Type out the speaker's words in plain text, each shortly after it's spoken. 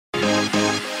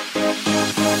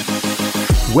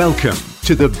Welcome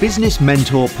to the Business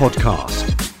Mentor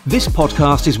Podcast. This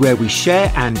podcast is where we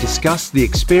share and discuss the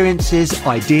experiences,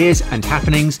 ideas, and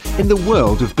happenings in the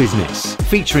world of business,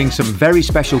 featuring some very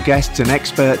special guests and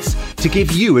experts to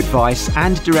give you advice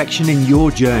and direction in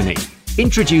your journey.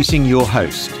 Introducing your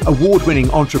host, award-winning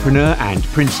entrepreneur and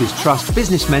Prince's Trust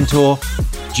business mentor,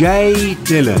 Jay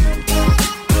Dillon.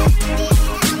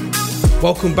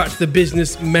 Welcome back to the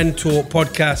Business Mentor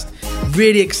Podcast.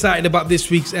 Really excited about this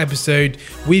week's episode.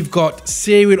 We've got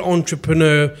serial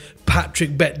entrepreneur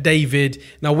Patrick Bet-David.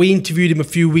 Now, we interviewed him a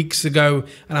few weeks ago,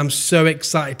 and I'm so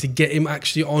excited to get him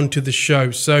actually onto the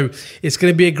show. So it's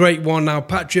going to be a great one. Now,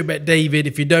 Patrick Bet-David,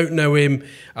 if you don't know him,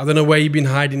 I don't know where you've been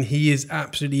hiding. He is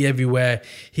absolutely everywhere.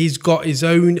 He's got his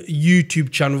own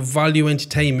YouTube channel, Value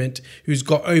Entertainment, who's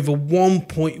got over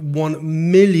 1.1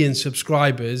 million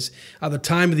subscribers. At the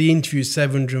time of the interview,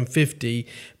 750,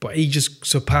 but he just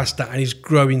surpassed that, and he's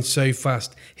growing so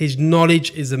fast. His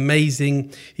knowledge is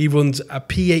amazing. He runs a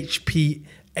PHP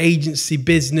agency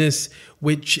business,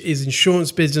 which is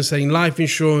insurance business, selling life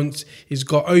insurance. He's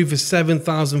got over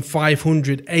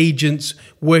 7,500 agents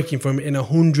working for him in a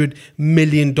 $100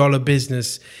 million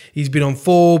business. He's been on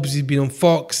Forbes, he's been on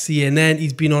Fox, CNN,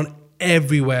 he's been on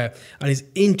everywhere, and he's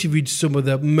interviewed some of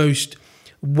the most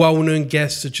well-known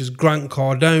guests such as Grant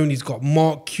Cardone. He's got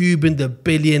Mark Cuban, the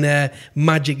billionaire,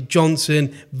 Magic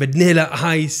Johnson, Vanilla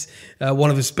Ice,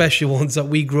 one of the special ones that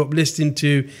we grew up listening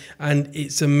to, and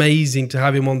it's amazing to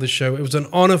have him on the show. It was an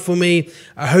honor for me.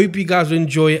 I hope you guys will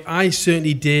enjoy it. I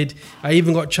certainly did. I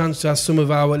even got a chance to ask some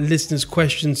of our listeners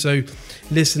questions, so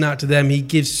listen out to them. He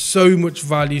gives so much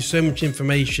value, so much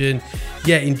information.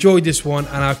 Yeah, enjoy this one,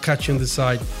 and I'll catch you on the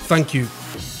side. Thank you.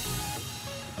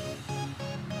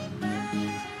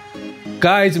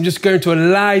 Guys, I'm just going to a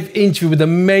live interview with the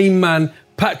main man,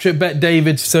 Patrick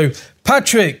Bet-David. So,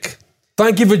 Patrick,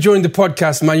 thank you for joining the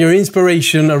podcast, man. You're an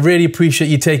inspiration. I really appreciate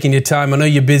you taking your time. I know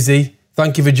you're busy.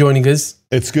 Thank you for joining us.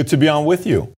 It's good to be on with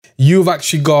you. You've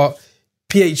actually got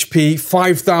PHP,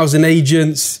 5,000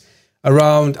 agents,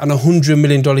 around an $100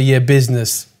 million a year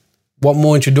business. What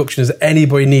more introduction does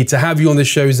anybody need? To have you on the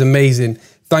show is amazing.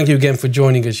 Thank you again for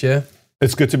joining us, yeah?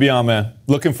 It's good to be on, man.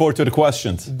 Looking forward to the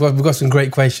questions. Well, we've got some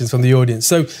great questions from the audience.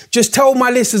 So just tell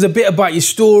my listeners a bit about your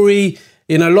story.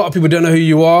 You know, a lot of people don't know who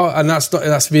you are, and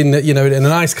that's been, you know, in a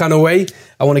nice kind of way.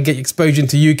 I want to get you exposure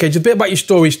into UK. Just a bit about your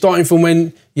story, starting from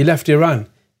when you left Iran.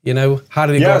 You know, how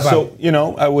did it go about? So, you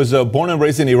know, I was born and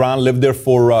raised in Iran, lived there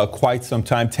for quite some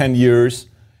time, 10 years.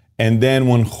 And then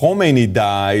when Khomeini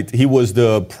died, he was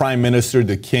the prime minister,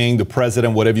 the king, the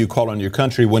president, whatever you call it in your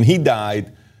country. When he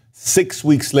died, 6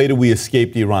 weeks later, we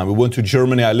escaped Iran. We went to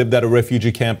Germany. I lived at a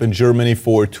refugee camp in Germany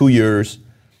for 2 years.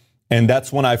 And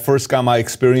that's when I first got my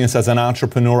experience as an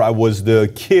entrepreneur. I was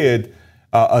the kid.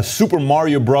 A Super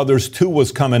Mario Brothers 2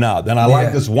 was coming out. And I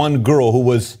liked this one girl who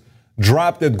was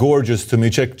drop-dead gorgeous to me,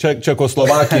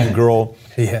 Czechoslovakian girl.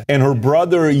 Yeah. And her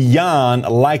brother Jan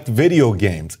liked video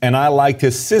games. And I liked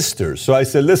his sister. So I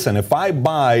said, listen, if I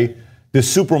buy the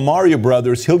Super Mario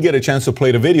Brothers, he'll get a chance to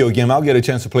play the video game. I'll get a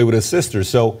chance to play with his sister.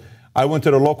 So I went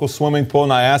to the local swimming pool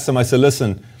and I asked him, I said,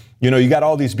 listen, you know, you got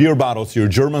all these beer bottles here.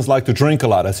 Germans like to drink a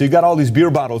lot. I said, you got all these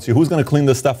beer bottles here. Who's going to clean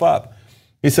this stuff up?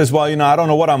 He says, well, you know, I don't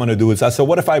know what I'm going to do. I said,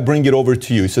 what if I bring it over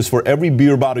to you? He says, for every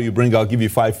beer bottle you bring, I'll give you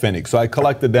 5 pfennig. So I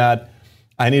collected that.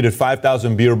 I needed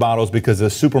 5,000 beer bottles because the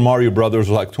Super Mario Brothers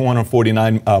was like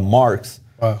 249 marks.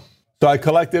 Wow. So I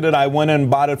collected it. I went and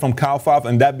bought it from Kaufhof,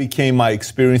 and that became my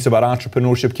experience about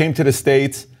entrepreneurship. Came to the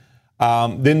States,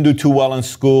 didn't do too well in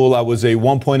school. I was a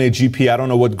 1.8 GPA. I don't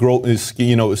know what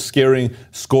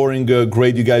scoring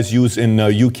grade you guys use in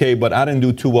UK, but I didn't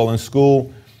do too well in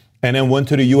school. And then went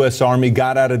to the U.S. Army,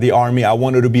 got out of the Army. I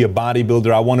wanted to be a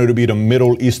bodybuilder. I wanted to be the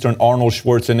Middle Eastern Arnold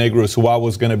Schwarzenegger, is who I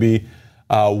was going to be.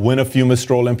 Win a few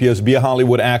Mr. Olympias, be a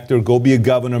Hollywood actor, go be a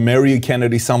governor, marry a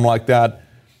Kennedy, something like that.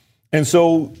 And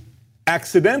so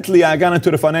accidentally, I got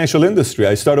into the financial industry.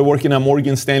 I started working at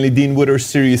Morgan Stanley, Dean Witter,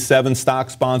 Series 7,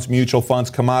 stocks, bonds, mutual funds,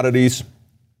 commodities.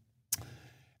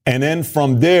 And then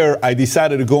from there, I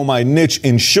decided to go my niche,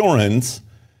 insurance.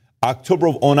 October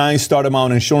of 2009, started my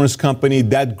own insurance company.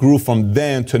 That grew from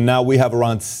then to now. We have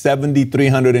around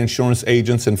 7,300 insurance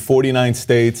agents in 49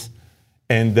 states.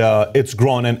 And it's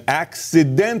grown. And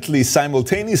accidentally,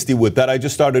 simultaneously with that, I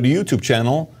just started a YouTube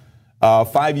channel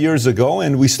 5 years ago.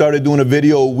 And we started doing a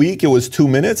video a week. It was 2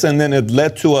 minutes. And then it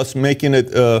led to us making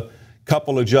it a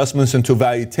couple adjustments into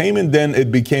Valuetainment. Then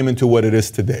it became into what it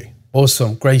is today.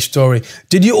 Awesome. Great story.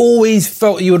 Did you always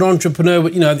felt you were an entrepreneur,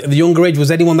 you know, at the younger age?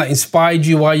 Was anyone that inspired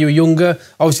you while you were younger?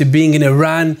 Obviously, being in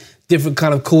Iran, different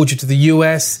kind of culture to the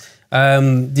US. Do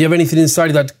you have anything inside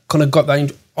you that kind of got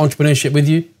that entrepreneurship with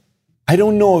you? I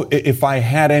don't know if I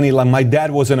had any, like my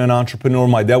dad wasn't an entrepreneur.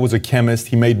 My dad was a chemist.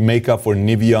 He made makeup for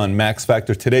Nivea and Max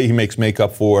Factor. Today he makes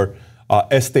makeup for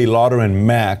Estee Lauder and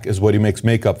MAC is what he makes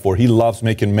makeup for. He loves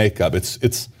making makeup. It's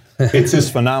his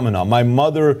phenomenon. My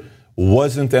mother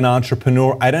wasn't an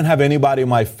entrepreneur. I didn't have anybody in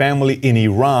my family in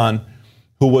Iran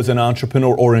who was an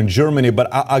entrepreneur or in Germany, but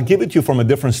I'll give it to you from a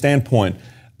different standpoint.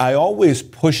 I always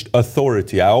pushed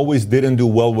authority. I always didn't do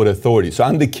well with authority. So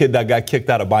I'm the kid that got kicked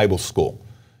out of Bible school.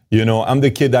 You know, I'm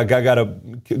the kid that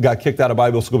got kicked out of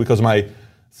Bible school because my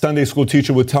Sunday school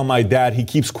teacher would tell my dad, he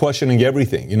keeps questioning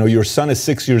everything. You know, your son is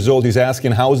 6 years old. He's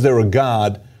asking, how is there a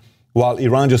God while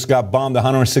Iran just got bombed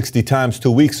 160 times 2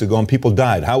 weeks ago and people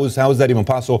died? How is that even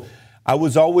possible? I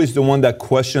was always the one that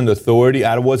questioned authority.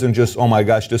 I wasn't just, oh my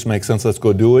gosh, this makes sense, let's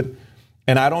go do it.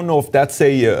 And I don't know if that's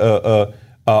a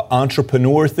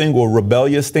entrepreneur thing or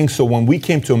rebellious thing. So when we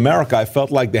came to America, I felt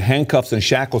like the handcuffs and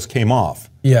shackles came off.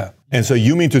 Yeah. And so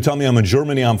you mean to tell me I'm in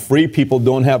Germany, I'm free? People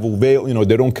don't have a veil, you know,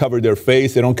 they don't cover their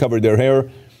face, they don't cover their hair.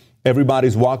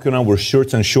 Everybody's walking around with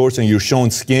shirts and shorts and you're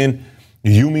showing skin.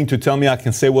 You mean to tell me I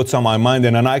can say what's on my mind?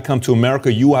 And then I come to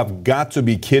America, you have got to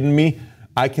be kidding me.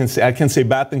 I can say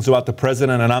bad things about the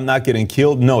president and I'm not getting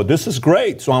killed. No, this is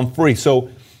great, so I'm free. So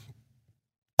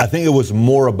I think it was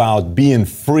more about being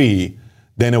free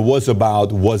than it was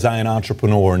about was I an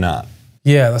entrepreneur or not.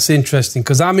 Yeah, that's interesting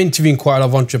because I'm interviewing quite a lot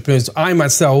of entrepreneurs. I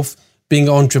myself, being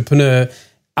an entrepreneur,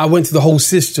 I went through the whole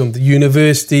system, the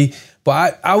university,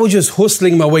 but I was just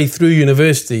hustling my way through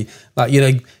university, like, you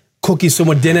know, cooking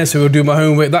someone dinner so we'll do my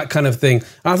homework, that kind of thing.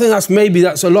 And I think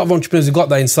that's a lot of entrepreneurs have got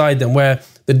that inside them where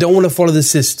they don't want to follow the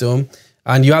system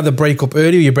and you either break up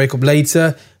early or you break up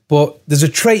later, but there's a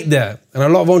trait there and a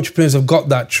lot of entrepreneurs have got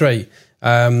that trait.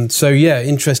 So yeah,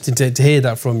 interesting to hear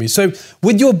that from you. So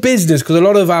with your business, because a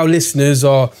lot of our listeners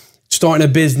are starting a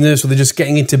business or they're just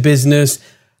getting into business,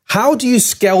 how do you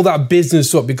scale that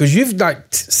business up? Because you've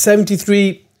like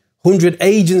 7,300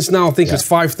 agents now. I think it's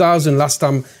 5,000 last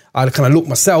time I kind of looked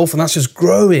myself, and that's just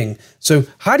growing. So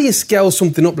how do you scale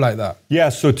something up like that? Yeah,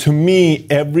 so to me,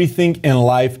 everything in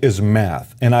life is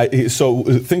math. And so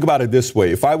think about it this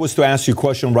way. If I was to ask you a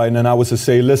question right now and I was to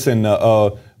say, listen,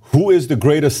 who is the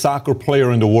greatest soccer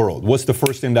player in the world? What's the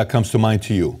first thing that comes to mind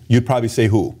to you? You'd probably say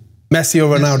who? Messi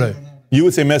or Ronaldo. You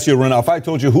would say Messi or Ronaldo. If I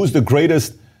told you who's the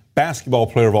greatest basketball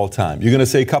player of all time, you're going to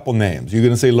say a couple names. You're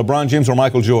going to say LeBron James or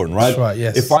Michael Jordan, right? That's right,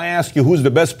 yes. If I ask you who's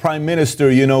the best prime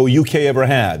minister, you know, UK ever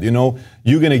had, you know,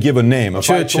 you're going to give a name. If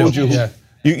Churchill, I told you,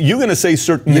 you're going to say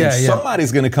certain names.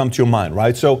 Somebody's going to come to your mind,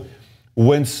 right? So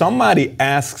when somebody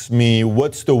asks me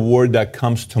what's the word that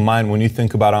comes to mind when you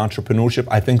think about entrepreneurship,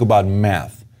 I think about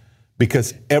math.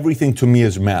 Because everything to me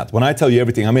is math. When I tell you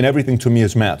everything, I mean everything to me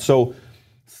is math. So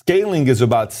scaling is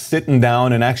about sitting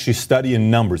down and actually studying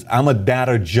numbers. I'm a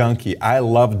data junkie. I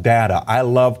love data. I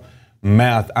love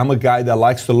math. I'm a guy that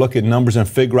likes to look at numbers and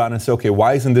figure out and say, okay,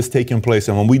 why isn't this taking place?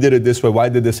 And when we did it this way, why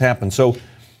did this happen? So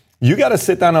you got to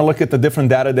sit down and look at the different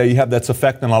data that you have that's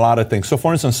affecting a lot of things. So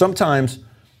for instance, sometimes,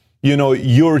 you know,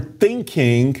 you're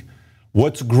thinking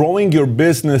what's growing your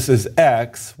business is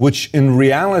X, which in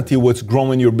reality, what's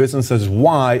growing your business is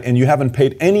Y, and you haven't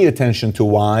paid any attention to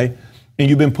Y, and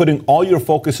you've been putting all your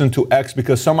focus into X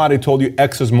because somebody told you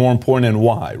X is more important than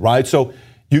Y, right? So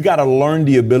you got to learn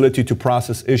the ability to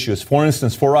process issues. For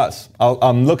instance, for us,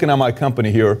 I'm looking at my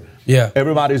company here. Yeah.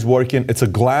 Everybody's working. It's a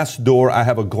glass door. I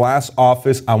have a glass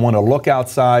office. I want to look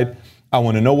outside. I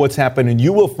want to know what's happening.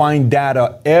 You will find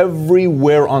data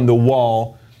everywhere on the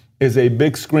wall. Is a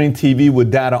big screen TV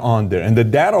with data on there. And the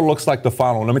data looks like the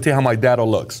following. Let me tell you how my data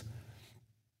looks.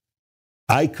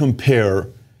 I compare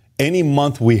any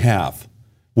month we have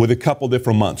with a couple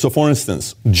different months. So for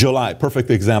instance, July, perfect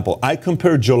example. I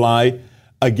compare July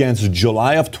against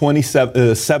July of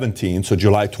 2017, so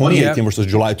July 2018 versus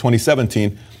July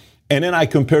 2017. And then I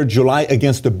compare July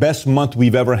against the best month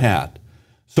we've ever had.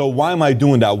 So why am I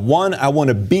doing that? One, I want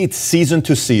to beat season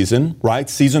to season, right?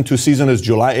 Season to season is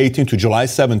July 18 to July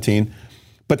 17.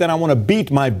 But then I want to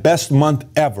beat my best month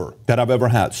ever that I've ever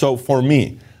had. So for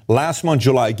me, last month,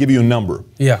 July, I give you a number.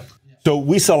 Yeah. So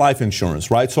we sell life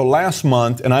insurance, right? So last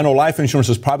month, and I know life insurance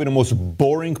is probably the most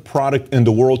boring product in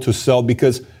the world to sell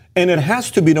because, and it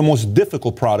has to be the most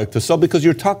difficult product to sell because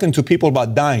you're talking to people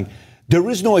about dying. There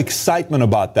is no excitement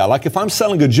about that. Like if I'm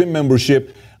selling a gym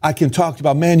membership, I can talk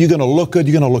about, man, you're going to look good,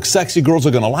 you're going to look sexy, girls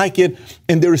are going to like it,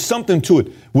 and there is something to it.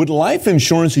 With life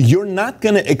insurance, you're not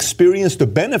going to experience the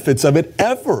benefits of it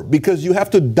ever because you have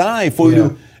to die for you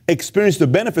to experience the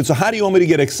benefits. So how do you want me to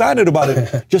get excited about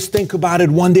it? Just think about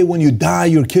it. One day when you die,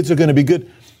 your kids are going to be good.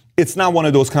 It's not one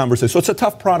of those conversations. So it's a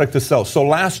tough product to sell. So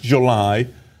last July,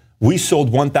 we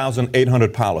sold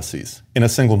 1,800 policies in a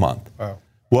single month. Wow.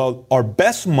 Well, our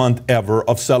best month ever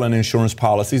of selling insurance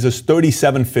policies is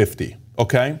 $3,750,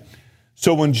 okay?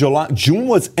 So when June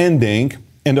was ending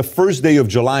and the first day of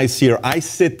July is here, I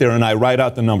sit there and I write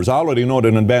out the numbers. I already know it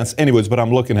in advance anyways, but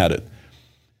I'm looking at it.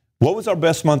 What was our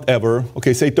best month ever?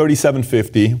 Okay, say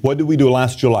 $3,750. What did we do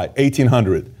last July?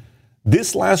 $1,800.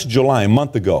 This last July, a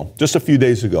month ago, just a few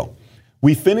days ago,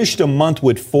 we finished a month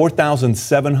with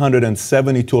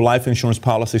 4,772 life insurance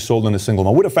policies sold in a single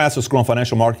month. We're the fastest growing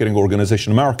financial marketing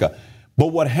organization in America. But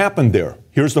what happened there?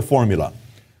 Here's the formula.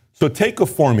 So take a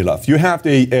formula. If you have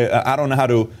I don't know how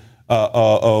to,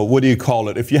 what do you call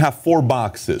it? If you have 4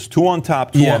 boxes, 2 on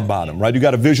top, 2 on bottom, right? You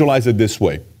got to visualize it this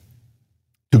way.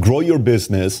 To grow your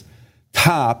business,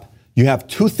 top, you have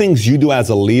 2 things you do as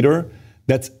a leader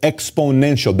that's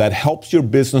exponential, that helps your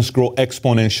business grow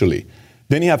exponentially.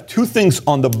 Then you have 2 things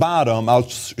on the bottom. I'll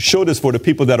show this for the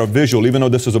people that are visual, even though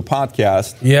this is a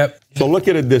podcast. Yep. So look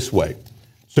at it this way.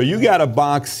 So you got a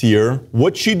box here.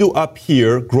 What you do up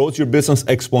here grows your business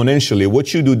exponentially.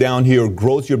 What you do down here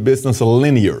grows your business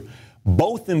linear.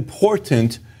 Both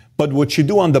important, but what you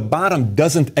do on the bottom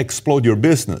doesn't explode your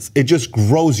business. It just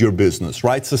grows your business,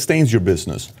 right? Sustains your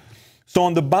business. So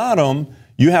on the bottom,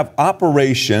 you have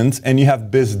operations and you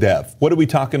have biz dev. What are we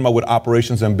talking about with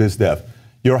operations and biz dev?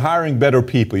 You're hiring better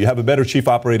people. You have a better chief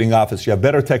operating officer. You have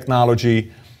better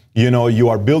technology. You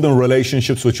are building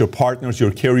relationships with your partners, your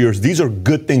carriers. These are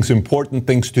good things, important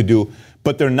things to do,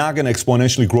 but they're not going to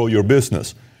exponentially grow your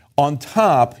business. On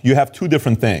top, you have 2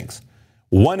 different things.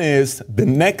 One is the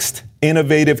next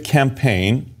innovative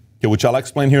campaign, which I'll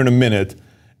explain here in a minute,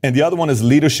 and the other one is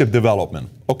leadership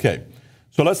development. Okay,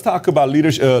 so let's talk about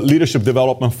leadership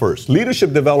development first.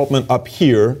 Leadership development up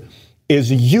here is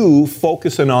you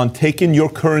focusing on taking your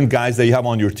current guys that you have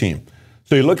on your team.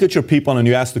 So you look at your people and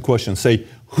you ask the question, say,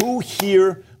 who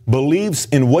here believes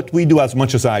in what we do as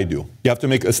much as I do? You have to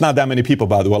it's not that many people,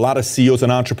 by the way. A lot of CEOs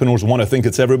and entrepreneurs want to think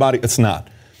it's everybody. It's not.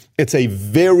 It's a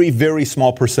very, very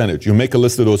small percentage. You make a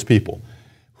list of those people.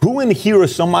 Who in here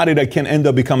is somebody that can end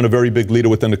up becoming a very big leader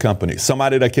within the company?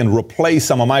 Somebody that can replace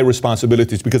some of my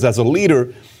responsibilities, because as a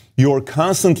leader, you're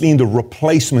constantly in the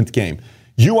replacement game.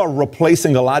 You are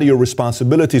replacing a lot of your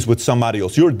responsibilities with somebody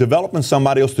else. You're developing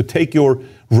somebody else to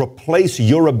replace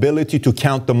your ability to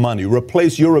count the money,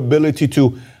 replace your ability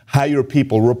to hire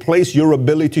people, replace your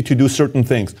ability to do certain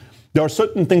things. There are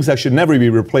certain things that should never be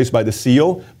replaced by the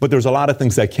CEO, but there's a lot of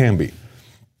things that can be.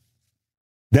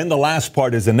 Then the last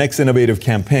part is the next innovative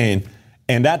campaign.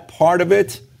 And that part of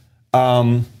it,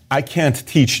 I can't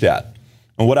teach that.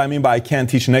 And what I mean by I can't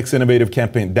teach next innovative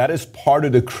campaign, that is part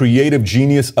of the creative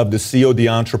genius of the CEO, the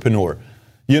entrepreneur.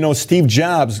 Steve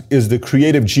Jobs is the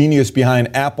creative genius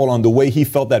behind Apple on the way he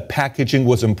felt that packaging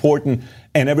was important,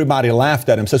 and everybody laughed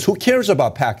at him, says, who cares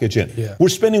about packaging? Yeah. We're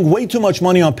spending way too much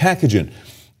money on packaging.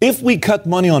 If we cut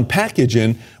money on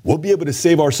packaging, we'll be able to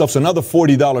save ourselves another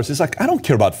 $40. It's like, I don't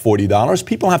care about $40.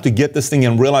 People have to get this thing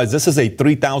and realize this is a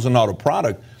 $3,000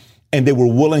 product, and they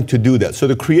were willing to do that. So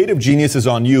the creative genius is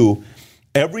on you.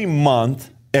 Every month,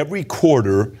 every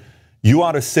quarter, you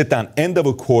ought to sit down, end of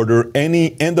a quarter,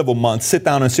 any end of a month, sit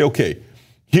down and say, okay,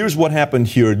 here's what happened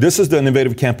here. This is the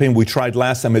innovative campaign we tried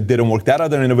last time. It didn't work. That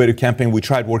other innovative campaign we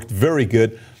tried worked very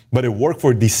good, but it worked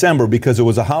for December because it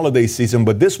was a holiday season,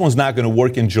 but this one's not going to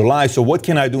work in July. So what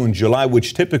can I do in July,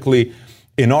 which typically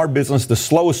in our business, the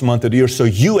slowest month of the year. So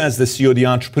you as the CEO, the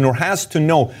entrepreneur, has to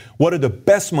know what are the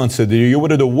best months of the year,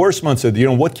 what are the worst months of the year,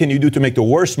 and what can you do to make the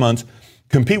worst months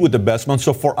compete with the best months.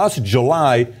 So for us,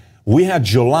 July, we had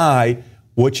July,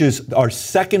 which is our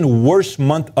second worst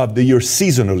month of the year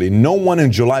seasonally. No one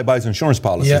in July buys insurance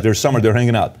policies. Yep. They're summer, they're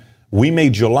hanging out. We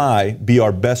made July be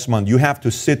our best month. You have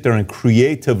to sit there and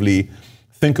creatively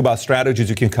think about strategies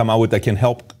you can come out with that can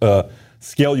help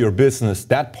scale your business.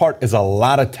 That part is a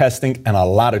lot of testing and a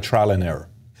lot of trial and error.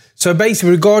 So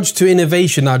basically, with regards to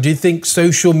innovation now, do you think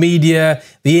social media,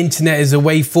 the internet is a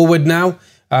way forward now?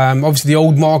 Obviously, the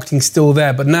old marketing's still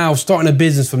there, but now, starting a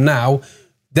business from now,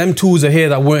 them tools are here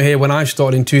that weren't here when I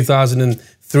started in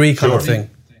 2003 kind of thing.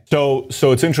 So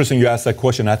it's interesting you asked that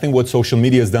question. I think what social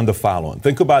media has done the following.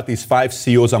 Think about these 5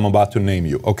 CEOs I'm about to name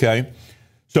you, okay?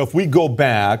 So if we go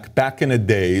back in the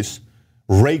days,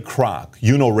 Ray Kroc,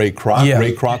 you know Ray Kroc. Yeah.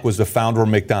 Ray Kroc was the founder of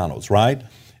McDonald's, right?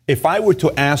 If I were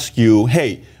to ask you,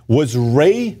 hey, was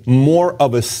Ray more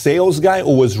of a sales guy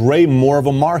or was Ray more of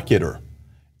a marketer?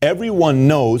 Everyone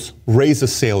knows Ray's a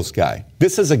sales guy.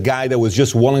 This is a guy that was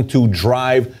just willing to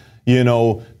drive,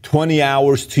 20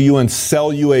 hours to you and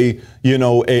sell you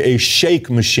a shake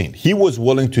machine. He was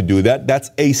willing to do that. That's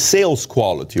a sales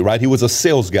quality, right? He was a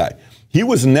sales guy. He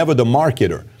was never the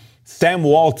marketer. Sam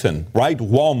Walton, right?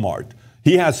 Walmart.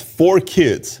 He has 4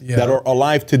 kids that are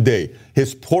alive today.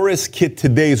 His poorest kid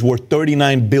today is worth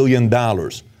 $39 billion.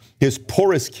 His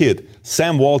poorest kid,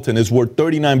 Sam Walton, is worth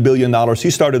 $39 billion. He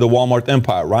started the Walmart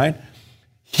empire, right?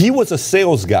 He was a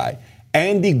sales guy.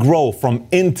 Andy Grove from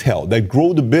Intel that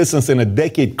grew the business in a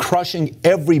decade, crushing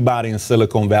everybody in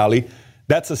Silicon Valley.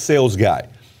 That's a sales guy.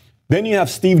 Then you have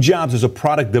Steve Jobs as a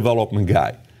product development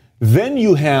guy. Then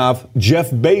you have Jeff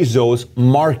Bezos,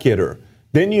 marketer.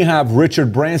 Then you have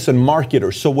Richard Branson,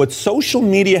 marketer. So what social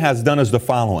media has done is the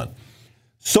following.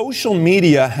 Social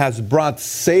media has brought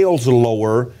sales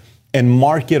lower and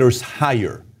marketers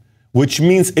higher, which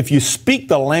means if you speak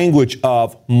the language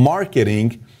of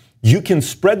marketing, you can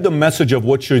spread the message of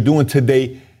what you're doing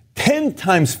today 10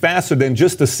 times faster than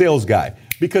just a sales guy.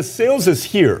 Because sales is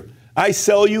here. I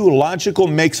sell you, logical,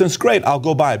 makes sense, great, I'll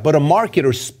go buy it. But a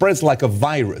marketer spreads like a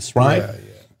virus, right? Yeah.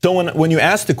 So when you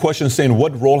ask the question saying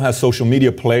what role has social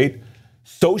media played,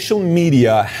 social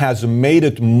media has made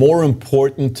it more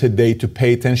important today to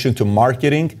pay attention to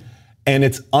marketing, and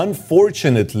it's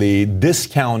unfortunately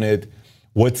discounted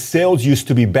what sales used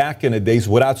to be back in the days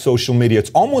without social media.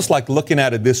 It's almost like looking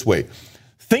at it this way.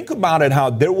 Think about it, how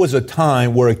there was a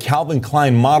time where a Calvin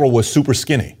Klein model was super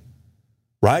skinny,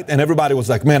 right? And everybody was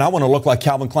like, man, I want to look like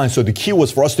Calvin Klein. So the key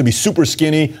was for us to be super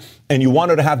skinny, and you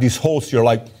wanted to have these holes here,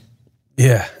 like,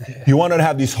 you wanted to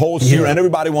have these holes here, and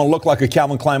everybody want to look like a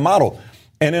Calvin Klein model.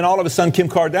 And then all of a sudden, Kim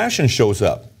Kardashian shows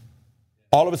up.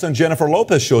 All of a sudden, Jennifer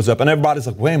Lopez shows up, and everybody's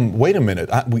like, wait a minute.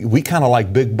 We kind of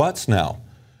like big butts now.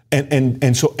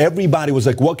 And so everybody was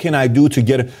like, what can I do to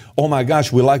get it? Oh, my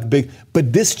gosh, we like big.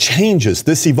 But this changes.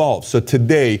 This evolves. So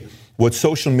today, what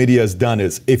social media has done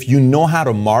is if you know how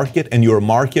to market and you're a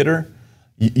marketer,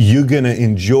 you're going to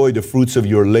enjoy the fruits of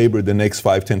your labor the next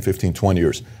 5, 10, 15, 20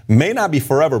 years. May not be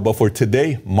forever, but for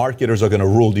today, marketers are going to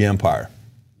rule the empire.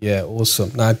 Yeah,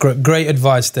 awesome. Now, great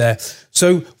advice there.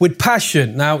 So with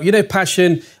passion, now,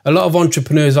 passion, a lot of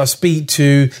entrepreneurs I speak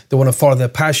to, they want to follow their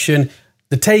passion.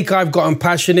 The take I've got on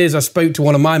passion is I spoke to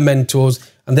one of my mentors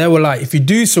and they were like, if you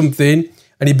do something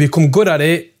and you become good at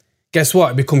it, guess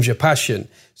what? It becomes your passion.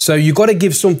 So you got to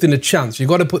give something a chance. You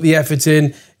got to put the effort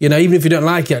in, even if you don't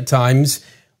like it at times.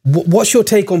 What's your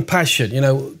take on passion?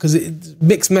 Because it's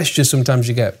mixed messages sometimes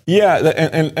you get. Yeah,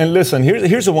 and listen,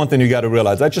 here's the one thing you got to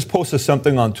realize. I just posted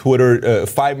something on Twitter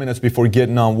 5 minutes before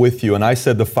getting on with you, and I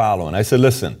said the following. I said,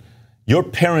 listen, your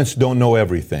parents don't know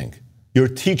everything. Your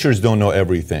teachers don't know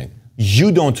everything.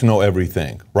 You don't know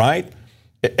everything, right?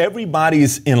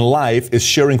 Everybody's in life is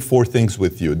sharing 4 things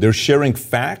with you. They're sharing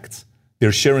facts,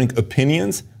 they're sharing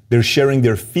opinions, they're sharing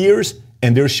their fears,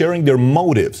 and they're sharing their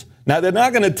motives. Now, they're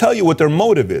not going to tell you what their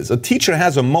motive is. A teacher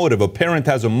has a motive. A parent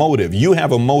has a motive. You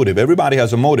have a motive. Everybody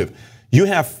has a motive. You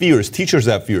have fears. Teachers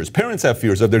have fears. Parents have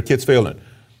fears of their kids failing.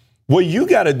 What you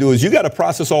got to do is you got to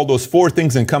process all those 4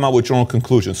 things and come out with your own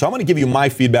conclusion. So I'm going to give you my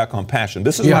feedback on passion.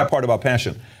 This is my part about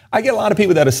passion. I get a lot of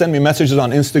people that send me messages on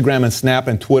Instagram and Snap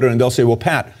and Twitter, and they'll say, well,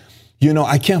 Pat,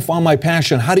 I can't find my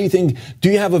passion. How do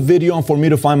you have a video for me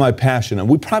to find my passion? And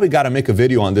we probably got to make a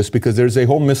video on this because there's a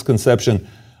whole misconception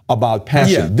about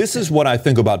passion. Yeah. This is what I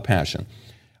think about passion.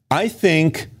 I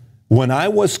think when I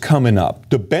was coming up,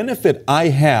 the benefit I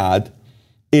had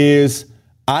is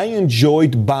I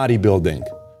enjoyed bodybuilding,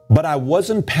 but I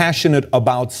wasn't passionate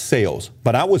about sales,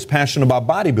 but I was passionate about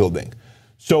bodybuilding.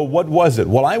 So what was it?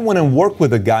 Well, I went and worked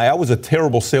with a guy. I was a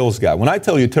terrible sales guy. When I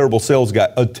tell you terrible sales guy,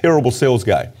 a terrible sales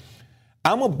guy.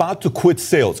 I'm about to quit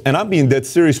sales, and I'm being dead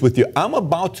serious with you. I'm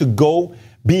about to go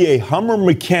be a Hummer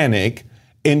mechanic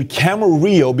in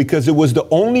Camarillo because it was the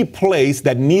only place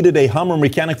that needed a Hummer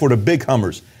mechanic for the big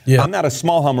Hummers. Yeah. I'm not a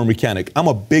small Hummer mechanic. I'm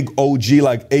a big OG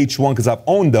like H1 because I've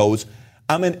owned those.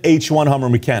 I'm an H1 Hummer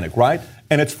mechanic, right?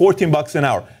 And it's $14 an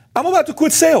hour. I'm about to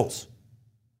quit sales.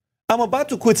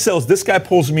 This guy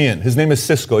pulls me in. His name is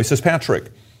Cisco. He says,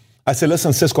 Patrick. I said,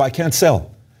 listen, Cisco, I can't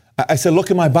sell. I said,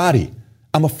 look at my body.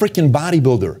 I'm a freaking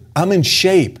bodybuilder. I'm in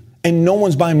shape. And no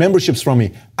one's buying memberships from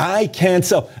me. I can't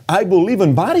sell. I believe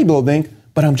in bodybuilding,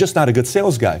 but I'm just not a good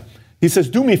sales guy. He says,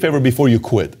 do me a favor before you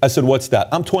quit. I said, what's that?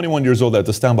 I'm 21 years old at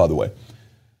this time, by the way.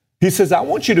 He says, I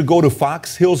want you to go to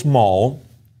Fox Hills Mall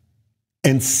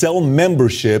and sell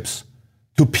memberships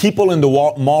to people in the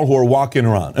mall who are walking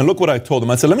around. And look what I told him.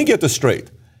 I said, let me get this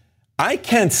straight. I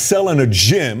can't sell in a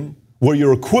gym where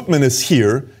your equipment is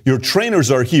here, your trainers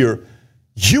are here.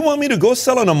 You want me to go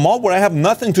sell in a mall where I have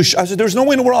nothing to I said, there's no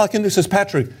way in the world I can do this. He says,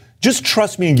 Patrick, just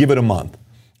trust me and give it a month.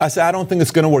 I said, I don't think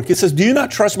it's going to work. He says, do you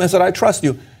not trust me? I said, I trust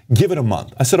you. Give it a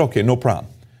month. I said, okay, no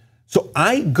problem. So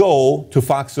I go to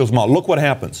Fox Hills Mall. Look what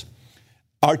happens.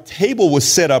 Our table was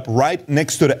set up right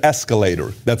next to the escalator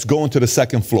that's going to the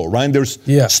second floor, right? And there's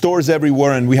stores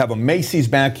everywhere, and we have a Macy's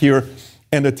back here.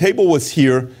 and the table was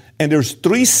here, and there's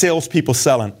 3 salespeople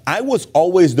selling. I was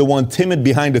always the one timid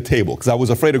behind the table because I was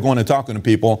afraid of going and talking to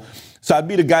people. So I'd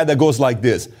be the guy that goes like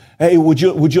this. Hey, would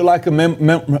you like a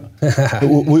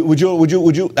would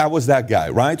you? I was that guy,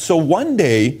 right? So one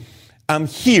day I'm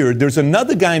here. There's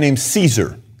another guy named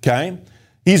Caesar. Okay,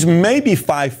 he's maybe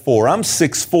 5'4". I'm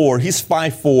 6'4". He's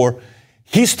 5'4".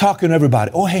 He's talking to everybody.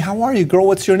 Oh, hey, how are you, girl?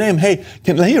 What's your name? Hey,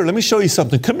 here, let me show you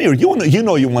something. Come here. You want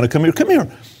to come here. Come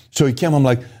here. So he came. I'm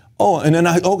like, oh, and then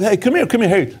hey, come here.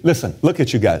 Hey, listen, look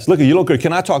at you guys. Look good.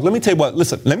 Can I talk? Let me tell you what,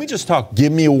 listen, let me just talk.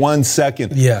 Give me 1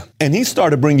 second. Yeah. And he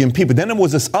started bringing people. Then there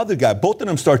was this other guy. Both of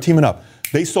them started teaming up.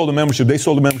 They sold a membership.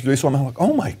 I'm like,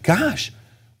 oh my gosh,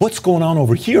 what's going on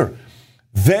over here?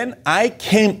 Then I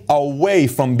came away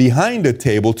from behind the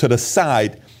table to the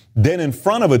side, then in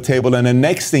front of a table. And the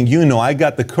next thing you know, I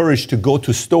got the courage to go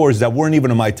to stores that weren't even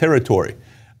in my territory.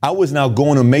 I was now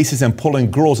going to Macy's and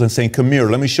pulling girls and saying, come here,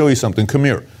 let me show you something. Come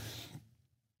here.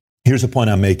 Here's the point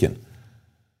I'm making.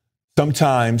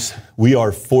 Sometimes we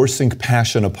are forcing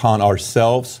passion upon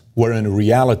ourselves, where in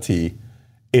reality,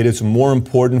 it is more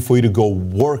important for you to go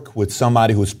work with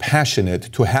somebody who's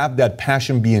passionate, to have that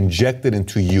passion be injected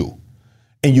into you.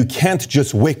 And you can't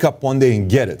just wake up one day and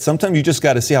get it. Sometimes you just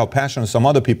got to see how passionate some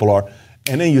other people are.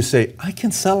 And then you say, I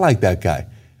can sell like that guy.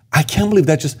 I can't believe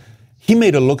he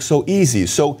made it look so easy.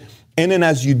 And then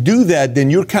as you do that, then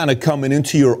you're kind of coming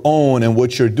into your own and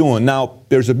what you're doing. Now,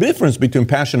 there's a difference between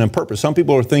passion and purpose. Some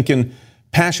people are thinking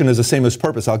passion is the same as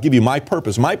purpose. I'll give you my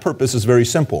purpose. My purpose is very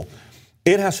simple.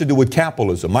 It has to do with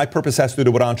capitalism. My purpose has to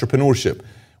do with entrepreneurship.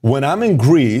 When I'm in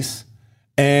Greece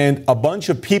and a bunch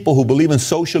of people who believe in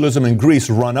socialism in Greece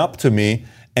run up to me,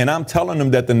 and I'm telling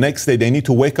them that the next day they need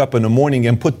to wake up in the morning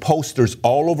and put posters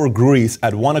all over Greece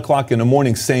at 1 o'clock in the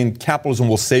morning saying capitalism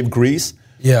will save Greece.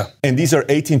 Yeah. And these are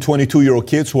 18, 22-year-old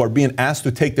kids who are being asked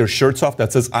to take their shirts off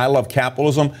that says, I love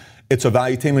capitalism. It's a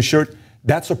valuetainment shirt.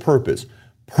 That's a purpose.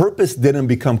 Purpose didn't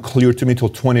become clear to me till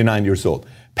 29 years old.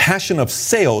 Passion of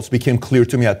sales became clear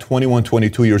to me at 21,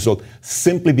 22 years old,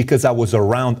 simply because I was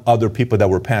around other people that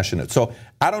were passionate. So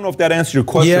I don't know if that answered your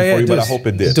question for you, but I hope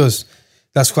it did. It does.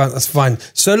 That's fine.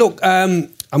 So look, I'm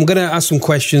going to ask some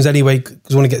questions anyway,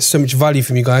 because I want to get so much value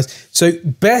from you guys. So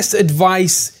best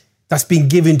advice that's been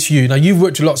given to you. Now, you've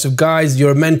worked with lots of guys.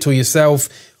 You're a mentor yourself.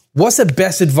 What's the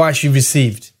best advice you've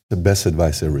received? The best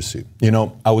advice I received. You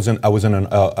know, I was in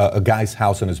a guy's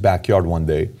house in his backyard one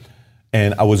day,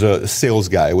 and I was a sales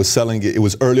guy. I was selling it. It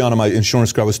was early on in my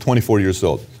insurance career. I was 24 years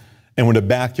old. And we're in the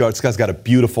backyard. This guy's got a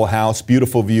beautiful house,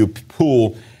 beautiful view,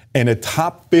 pool, and the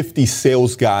top 50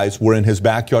 sales guys were in his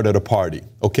backyard at a party,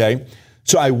 okay?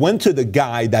 So I went to the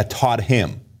guy that taught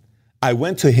him. I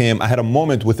went to him. I had a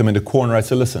moment with him in the corner. I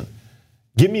said, listen,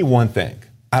 give me one thing.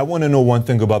 I want to know one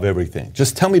thing above everything.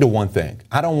 Just tell me the one thing.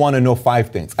 I don't want to know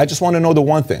 5 things. I just want to know the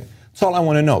one thing. That's all I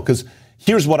want to know. Because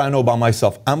here's what I know about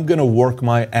myself. I'm going to work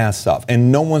my ass off,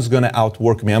 and no one's going to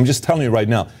outwork me. I'm just telling you right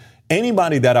now,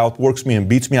 anybody that outworks me and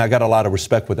beats me, I got a lot of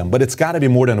respect with them. But it's got to be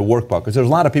more than a work part, because there's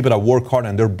a lot of people that work hard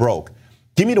and they're broke.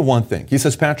 Give me the one thing. He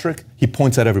says, Patrick, he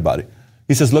points at everybody.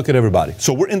 He says, look at everybody.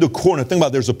 So we're in the corner. Think about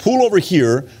it. There's a pool over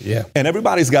here, and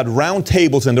everybody's got round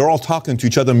tables, and they're all talking to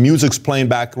each other. Music's playing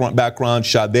background,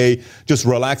 Sade, just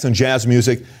relaxing jazz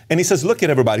music. And he says, look at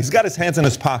everybody. He's got his hands in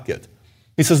his pocket.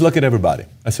 He says, look at everybody.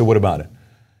 I said, what about it?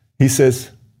 He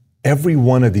says, every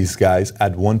one of these guys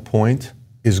at one point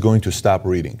is going to stop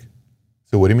reading.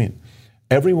 So what do you mean?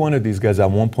 Every one of these guys at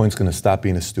one point is going to stop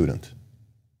being a student.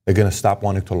 They're going to stop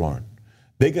wanting to learn.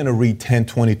 They're going to read 10,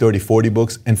 20, 30, 40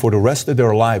 books, and for the rest of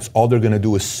their lives, all they're going to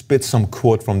do is spit some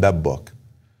quote from that book.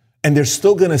 And they're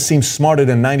still going to seem smarter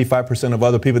than 95% of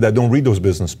other people that don't read those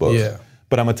business books. Yeah.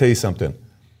 But I'm going to tell you something.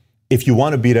 If you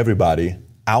want to beat everybody,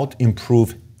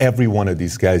 out-improve every one of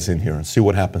these guys in here and see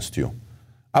what happens to you.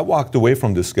 I walked away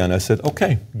from this guy and I said,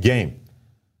 okay, game.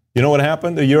 You know what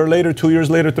happened? A year later, 2 years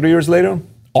later, 3 years later?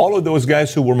 All of those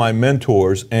guys who were my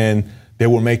mentors and they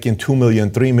were making $2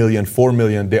 million, $3 million, $4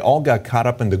 million. They all got caught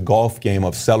up in the golf game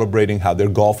of celebrating how they're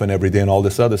golfing every day and all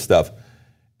this other stuff.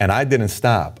 And I didn't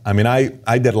stop. I mean,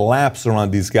 I did laps around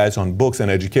these guys on books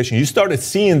and education. You started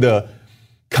seeing the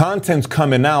content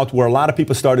coming out where a lot of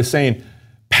people started saying,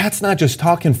 Pat's not just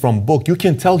talking from book. You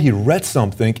can tell he read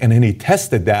something and then he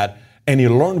tested that and he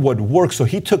learned what works. So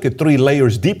he took it 3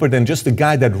 layers deeper than just the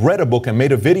guy that read a book and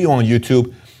made a video on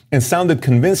YouTube and sounded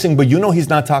convincing, but you know he's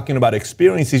not talking about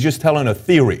experience, he's just telling a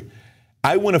theory.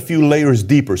 I went a few layers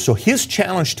deeper. So his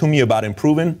challenge to me about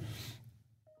improving,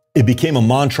 it became a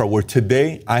mantra where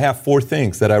today I have 4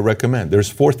 things that I recommend. There's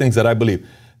 4 things that I believe.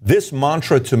 This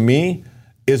mantra to me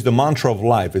is the mantra of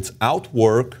life. It's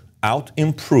outwork,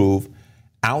 out-improve,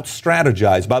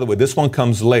 out-strategize. By the way, this one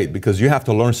comes late because you have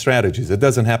to learn strategies. It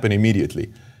doesn't happen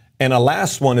immediately. And the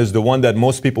last one is the one that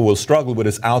most people will struggle with,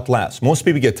 is outlast. Most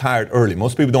people get tired early.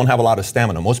 Most people don't have a lot of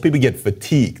stamina. Most people get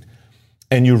fatigued.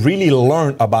 And you really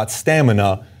learn about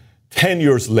stamina 10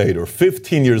 years later,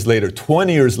 15 years later,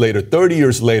 20 years later, 30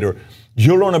 years later.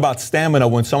 You learn about stamina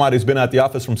when somebody's been at the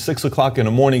office from 6 o'clock in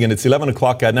the morning and it's 11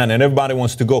 o'clock at night and everybody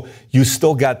wants to go. You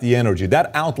still got the energy.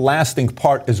 That outlasting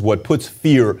part is what puts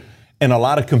fear in a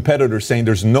lot of competitors, saying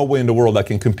there's no way in the world I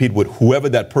can compete with whoever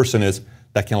that person is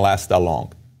that can last that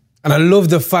long. And I love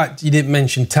the fact you didn't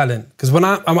mention talent, because when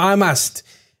I'm asked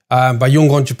by young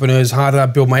entrepreneurs, how did I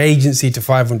build my agency to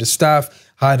 500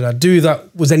 staff? How did I do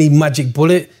that? Was any magic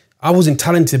bullet? I wasn't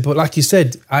talented, but like you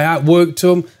said, I outworked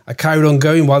them. I carried on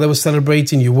going while they were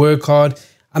celebrating. You work hard,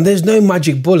 and there's no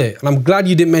magic bullet. And I'm glad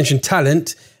you didn't mention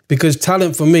talent, because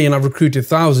talent for me, and I've recruited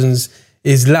thousands,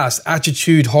 is last.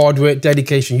 Attitude, hard work,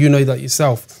 dedication. You know that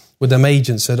yourself with them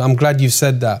agents. So I'm glad you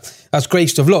said that. That's great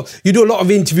stuff. Look, you do a lot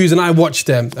of interviews and I watch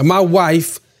them. And my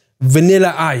wife,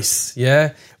 Vanilla Ice,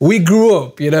 yeah? We grew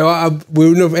up, we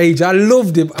were enough age. I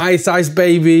loved him, Ice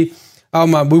Baby. Oh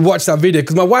man, we watched that video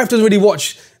because my wife doesn't really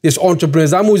watch this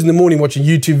entrepreneurs. I'm always in the morning watching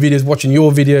YouTube videos, watching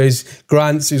your videos,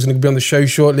 Grant's, who's going to be on the show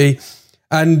shortly.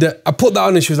 And I put that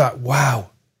on and she was like, wow,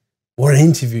 what an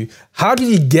interview. How did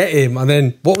you get him? And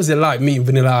then what was it like meeting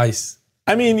Vanilla Ice?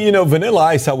 I mean, Vanilla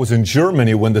Ice, I was in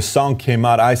Germany when the song came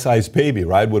out, Ice Baby,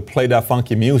 right? Would play that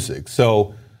funky music.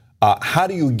 So how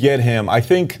do you get him? I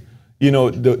think,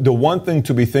 the one thing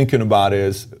to be thinking about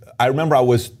is, I remember I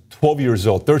was 13 years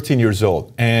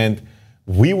old, and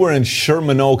we were in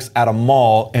Sherman Oaks at a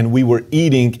mall, and we were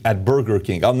eating at Burger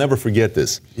King. I'll never forget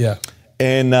this. Yeah.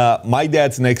 And my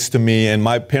dad's next to me, and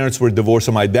my parents were divorced,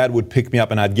 so my dad would pick me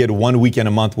up, and I'd get 1 weekend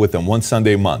a month with him, one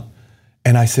Sunday a month.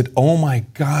 And I said, oh my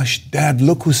gosh, Dad,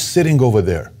 look who's sitting over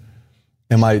there.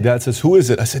 And my dad says, who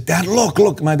is it? I said, Dad,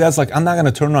 look. My dad's like, I'm not going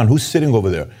to turn around. Who's sitting over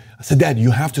there? I said, Dad,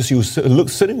 you have to see who's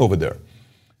sitting over there.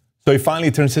 So he finally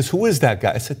turns and says, who is that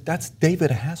guy? I said, that's David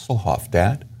Hasselhoff,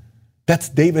 Dad. That's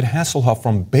David Hasselhoff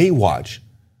from Baywatch.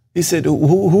 He said,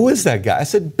 who is that guy? I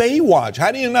said, Baywatch.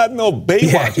 How do you not know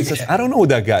Baywatch? He says, I don't know who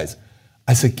that guy is.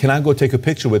 I said, can I go take a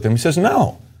picture with him? He says,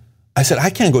 no. I said,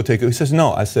 I can't go take it. He says,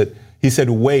 no. He said,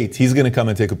 wait, he's going to come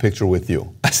and take a picture with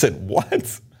you. I said,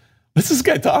 what? What's this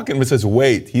guy talking? He says,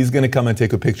 wait, he's going to come and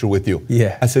take a picture with you.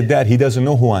 Yeah. I said, Dad, he doesn't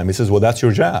know who I am. He says, well, that's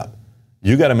your job.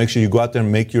 You got to make sure you go out there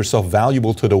and make yourself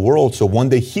valuable to the world so one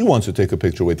day he wants to take a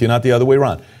picture with you, not the other way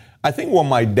around. I think what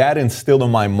my dad instilled in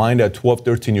my mind at 12,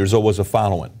 13 years old was the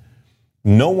following.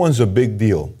 No one's a big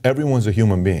deal. Everyone's a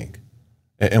human being.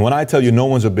 And when I tell you no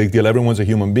one's a big deal, everyone's a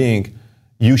human being,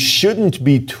 you shouldn't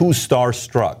be too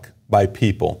starstruck by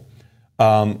people.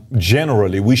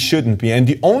 Generally, we shouldn't be. And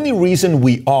the only reason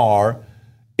we are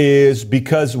is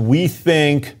because we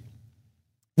think,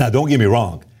 now don't get me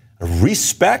wrong,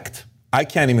 respect, I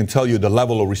can't even tell you the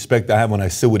level of respect I have when I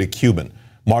sit with a Cuban,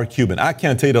 Mark Cuban. I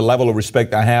can't tell you the level of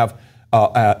respect I have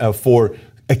for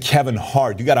Kevin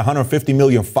Hart. You got 150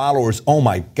 million followers. Oh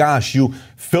my gosh, you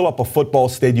fill up a football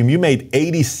stadium. You made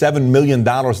 $87 million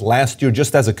last year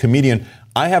just as a comedian.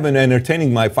 I have been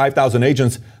entertaining my 5,000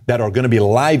 agents that are going to be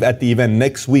live at the event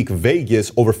next week, Vegas.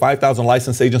 Over 5,000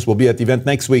 licensed agents will be at the event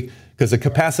next week because the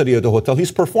capacity of the hotel,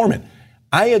 he's performing.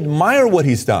 I admire what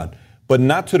he's done, but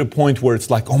not to the point where it's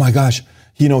like, oh my gosh,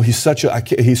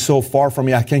 he's so far from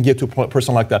me. I can't get to a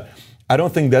person like that. I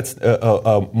don't think that's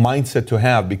a mindset to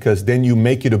have, because then you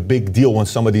make it a big deal when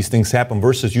some of these things happen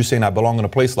versus you saying I belong in a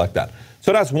place like that.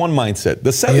 So that's one mindset.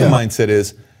 The second mindset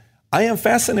is I am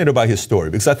fascinated by his story,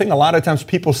 because I think a lot of times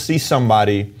people see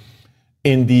somebody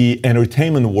in the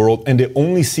entertainment world and they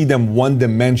only see them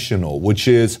one-dimensional, which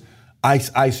is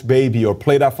Ice Baby or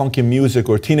Play That Funky Music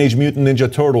or Teenage Mutant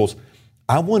Ninja Turtles.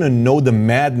 I want to know the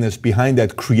madness behind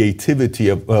that creativity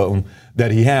of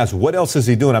that he has. What else is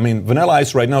he doing? I mean, Vanilla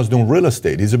Ice right now is doing real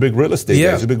estate. He's a big real estate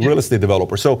guy. He's a big real estate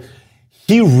developer. So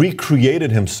he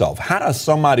recreated himself. How does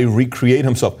somebody recreate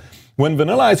himself? When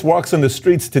Vanilla Ice walks on the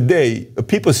streets today,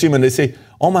 people see him and they say,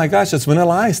 oh my gosh, that's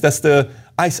Vanilla Ice. That's the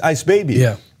Ice Baby.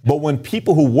 Yeah. But when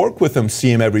people who work with him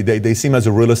see him every day, they see him as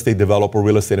a real estate developer,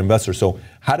 real estate investor. So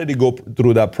how did he go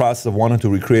through that process of wanting to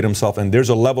recreate himself? And there's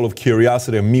a level of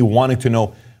curiosity of me wanting to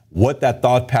know what that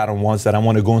thought pattern was that I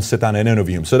want to go and sit down and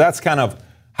interview him. So that's kind of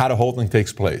how the whole thing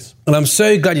takes place. And I'm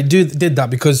so glad you did that,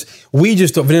 because we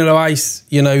just thought Vanilla Ice,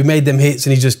 he made them hits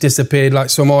and he just disappeared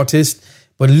like some artist.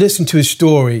 But listen to his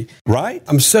story. Right.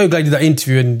 I'm so glad you did that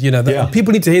interview, and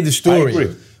people need to hear the story. I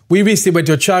agree. We recently went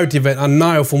to a charity event and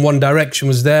Niall from One Direction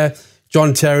was there.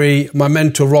 John Terry, my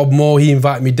mentor Rob Moore, he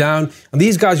invited me down. And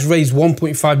these guys raised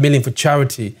 1.5 million for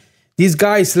charity. these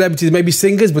guys, celebrities, maybe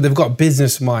singers, but they've got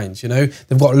business minds, you know?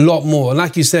 They've got a lot more. And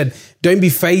like you said, don't be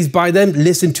fazed by them.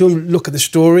 Listen to them, look at the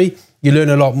story. You learn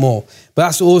a lot more. But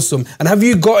that's awesome. And have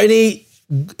you got any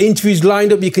interviews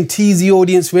lined up you can tease the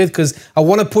audience with? Because I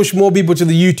want to push more people to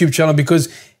the YouTube channel, because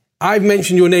I've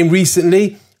mentioned your name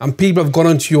recently and people have gone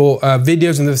onto your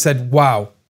videos and they've said, wow,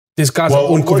 this guy's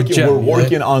an uncovered gem. We're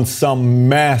working on some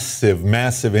massive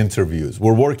interviews.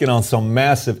 We're working on some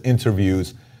massive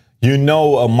interviews. You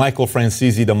know, Michael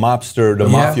Francisi, the mobster, the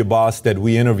mafia boss that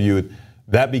we interviewed,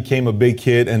 that became a big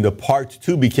hit. And the part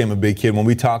 2 became a big hit when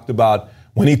we talked about,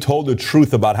 when he told the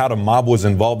truth about how the mob was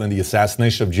involved in the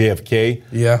assassination of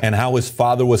JFK and how his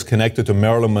father was connected to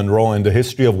Marilyn Monroe, and the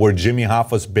history of where Jimmy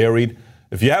Hoffa's buried.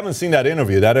 If you haven't seen that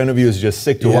interview is just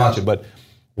sick to watch it. But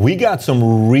we got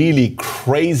some really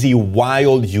crazy,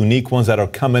 wild, unique ones that are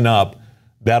coming up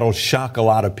that'll shock a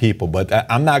lot of people. But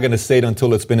I'm not going to say it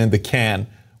until it's been in the can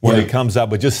when it comes up,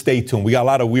 but just stay tuned. We got a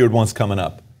lot of weird ones coming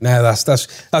up. No,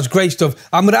 that's great stuff.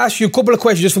 I'm going to ask you a couple of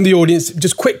questions just from the audience.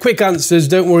 Just quick answers.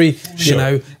 Don't worry. Sure. You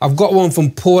know, I've got one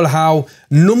from Paul Howe.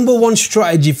 Number 1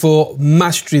 strategy for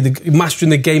mastering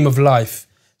the game of life.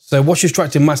 So what's your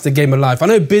strategy to master the game of life? I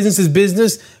know business is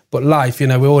business, but life, you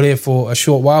know, we're all here for a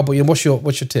short while. But what's your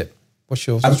tip?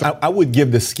 I would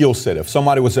give the skill set. If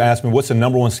somebody was to ask me, what's the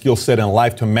number 1 skill set in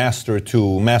life to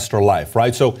master life,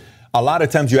 right? So a lot of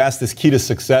times you ask this key to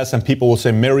success and people will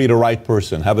say, marry the right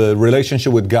person, have a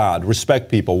relationship with God, respect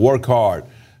people, work hard,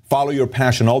 follow your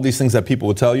passion, all these things that people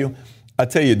will tell you. I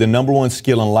tell you, the number 1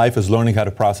 skill in life is learning how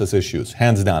to process issues,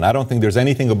 hands down. I don't think there's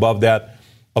anything above that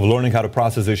of learning how to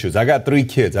process issues. I got 3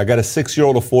 kids. I got a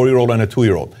 6-year-old, a 4-year-old, and a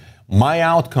 2-year-old. My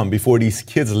outcome before these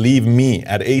kids leave me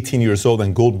at 18 years old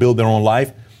and go build their own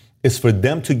life is for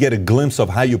them to get a glimpse of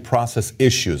how you process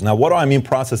issues. Now, what do I mean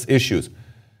process issues?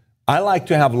 I like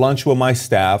to have lunch with my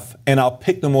staff and I'll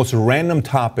pick the most random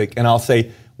topic and I'll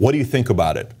say, what do you think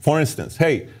about it? For instance,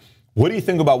 hey, what do you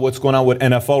think about what's going on with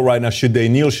NFL right now? Should they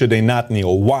kneel? Should they not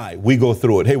kneel? Why? We go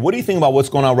through it. Hey, what do you think about what's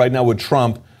going on right now with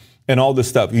Trump and all this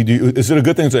stuff? Is it a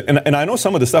good thing? And I know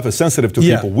some of the stuff is sensitive to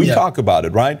people. We talk about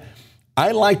it, right?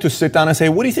 I like to sit down and say,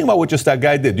 what do you think about what just that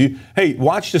guy did? Hey,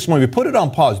 watch this movie. Put it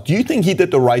on pause. Do you think he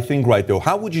did the right thing right there?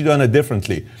 How would you have done it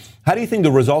differently? How do you think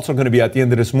the results are going to be at the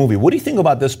end of this movie? What do you think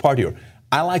about this part here?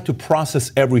 I like to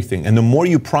process everything. And the more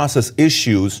you process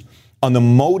issues on the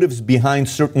motives behind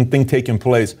certain thing taking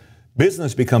place,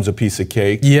 business becomes a piece of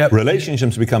cake.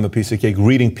 Relationships become a piece of cake.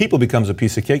 Reading people becomes a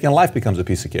piece of cake. And life becomes a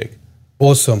piece of cake.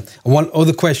 Awesome. One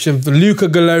other question for Luca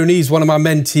Galoni. He's one of my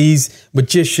mentees,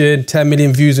 magician, 10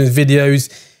 million views on his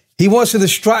videos. He wants the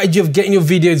strategy of getting your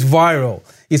videos viral.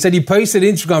 He said he posted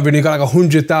an Instagram video, got like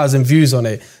 100,000 views on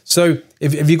it. So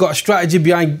if you got a strategy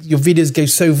behind your videos get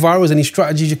so viral, is any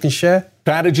strategies you can share?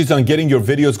 Strategies on getting your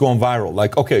videos going viral.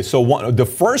 Like, okay, so the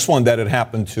first one that it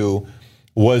happened to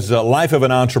was Life of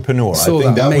an Entrepreneur. I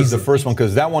think that was the first one,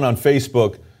 because that one on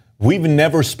Facebook, we've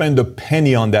never spent a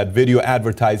penny on that video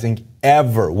advertising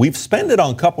ever. We've spent it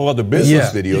on a couple other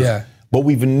business videos, but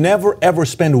we've never ever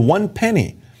spent 1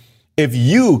 penny. If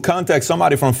you contact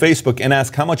somebody from Facebook and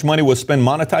ask how much money was spent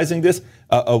monetizing this,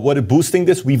 boosting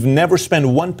this, we've never spent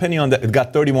 1 penny on that. It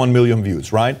got 31 million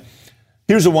views, right?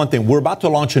 Here's the one thing. We're about to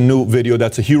launch a new video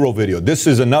that's a hero video. This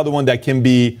is another one that can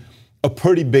be a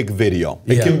pretty big video.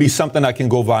 It can be something that can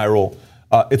go viral.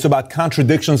 It's about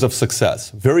contradictions of success.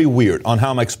 Very weird on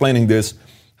how I'm explaining this,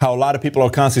 how a lot of people are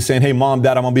constantly saying, hey, mom,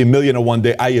 dad, I'm going to be a millionaire one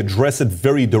day. I address it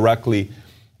very directly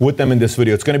with them in this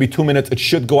video. It's going to be 2 minutes. It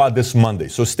should go out this Monday,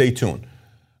 so stay tuned.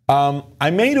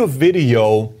 I made a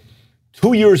video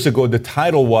 2 years ago. The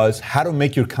title was How to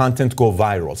Make Your Content Go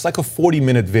Viral. It's like a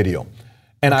 40-minute video.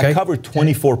 And I covered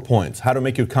 24 points, how to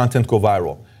make your content go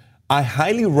viral. I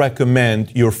highly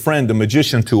recommend your friend, the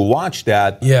magician, to watch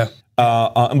that.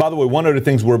 And by the way, one of the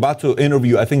things we're about to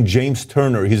interview, I think James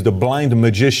Turner, he's the blind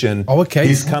magician.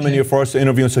 He's coming here for us to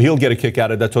interview him, so he'll get a kick out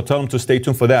of that. So tell him to stay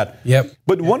tuned for that.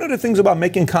 But one of the things about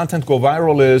making content go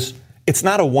viral is it's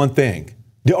not a one thing.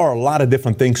 There are a lot of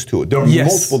different things to it. There are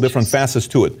multiple different facets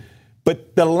to it.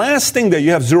 But the last thing that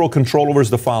you have zero control over is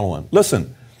the following.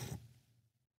 Listen,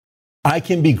 I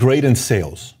can be great in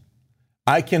sales.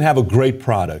 I can have a great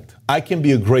product. I can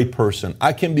be a great person.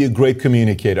 I can be a great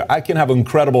communicator. I can have an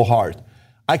incredible heart.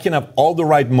 I can have all the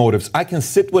right motives. I can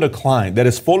sit with a client that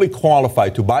is fully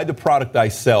qualified to buy the product I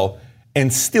sell,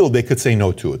 and still they could say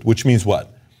no to it, which means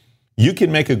what? You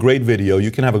can make a great video.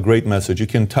 You can have a great message. You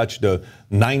can touch the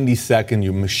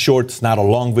 90-second, short, it's not a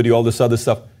long video, all this other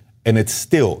stuff. And it's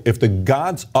still, if the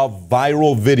gods of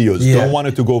viral videos don't want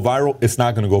it to go viral, it's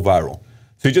not going to go viral.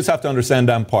 So you just have to understand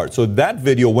that part. So that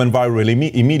video went viral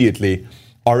immediately.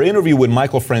 Our interview with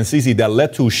Michael Franzese that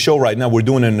led to a show right now we're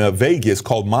doing in Vegas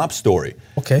called Mob Story.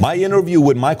 Okay. My interview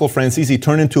with Michael Franzese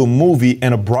turned into a movie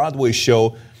and a Broadway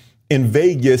show in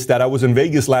Vegas that I was in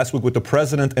Vegas last week with the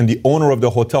president and the owner of the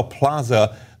Hotel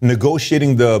Plaza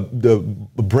negotiating the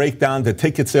breakdown, the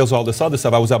ticket sales, all this other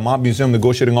stuff. I was at Mob Museum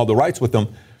negotiating all the rights with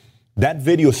them. That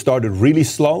video started really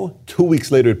slow. 2 weeks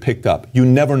later, it picked up. You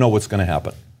never know what's going to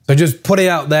happen. So just put it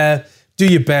out there, do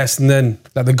your best, and then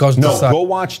let the gods decide. No, go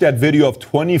watch that video of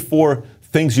 24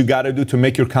 things you got to do to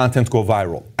make your content go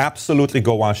viral. Absolutely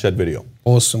go watch that video.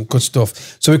 Awesome, good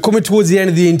stuff. So we're coming towards the end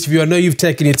of the interview. I know you've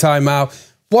taken your time out.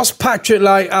 What's Patrick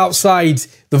like outside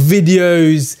the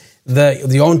videos,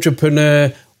 the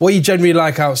entrepreneur? What are you generally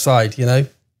like outside, you know?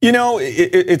 You know,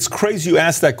 it's crazy you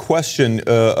asked that question.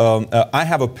 I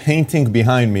have a painting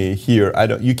behind me here.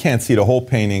 You can't see the whole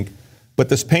painting. But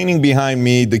this painting behind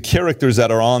me, the characters that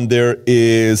are on there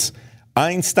is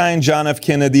Einstein, John F.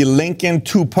 Kennedy, Lincoln,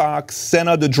 Tupac,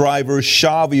 Senna the driver,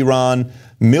 Shah of Iran,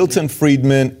 Milton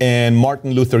Friedman, and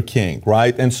Martin Luther King,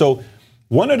 right? And so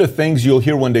one of the things you'll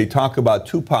hear when they talk about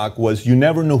Tupac was you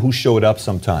never knew who showed up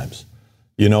sometimes.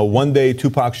 You know, one day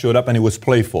Tupac showed up and he was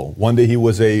playful. One day he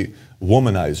was a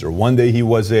womanizer. One day he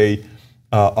was a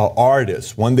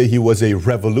artist. One day he was a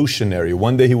revolutionary.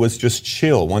 One day he was just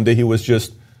chill. One day he was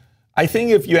just... I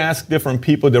think if you ask different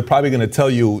people, they're probably going to tell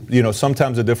you, you know,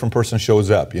 sometimes a different person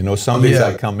shows up. You know, some days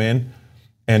I come in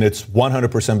and it's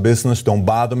 100% business. Don't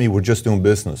bother me. We're just doing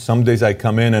business. Some days I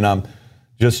come in and I'm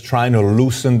just trying to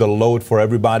loosen the load for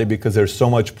everybody because there's so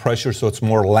much pressure. So it's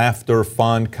more laughter,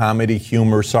 fun, comedy,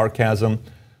 humor, sarcasm.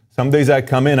 Some days I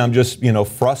come in, I'm just, you know,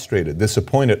 frustrated,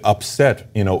 disappointed, upset,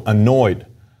 you know, annoyed.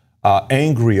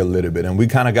 Angry a little bit, and we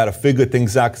kind of got to figure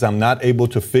things out because I'm not able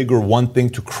to figure one thing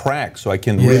to crack so I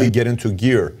can really get into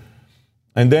gear.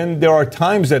 And then there are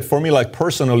times that for me, like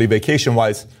personally,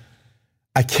 vacation-wise,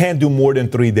 I can't do more than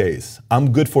 3 days.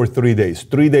 I'm good for 3 days.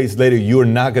 3 days later, you're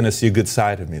not going to see a good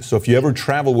side of me. So if you ever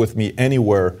travel with me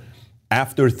anywhere,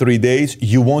 after 3 days,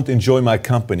 you won't enjoy my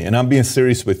company. And I'm being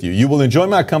serious with you. You will enjoy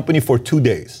my company for 2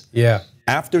 days. Yeah.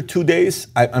 After 2 days,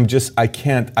 I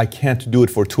can't do it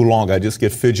for too long. I just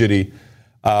get fidgety.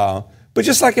 But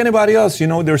just like anybody else, you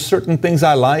know, there's certain things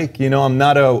I like. You know, I'm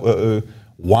not a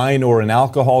wine or an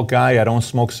alcohol guy. I don't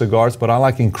smoke cigars, but I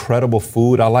like incredible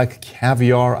food. I like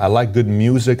caviar. I like good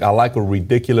music. I like a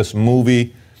ridiculous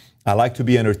movie. I like to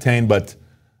be entertained. But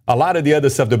a lot of the other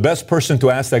stuff, the best person to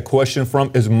ask that question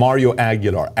from is Mario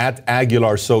Aguilar at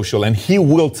Aguilar Social, and he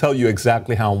will tell you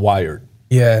exactly how I'm wired.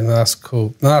 Yeah, no, that's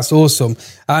cool. No, that's awesome.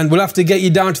 And we'll have to get you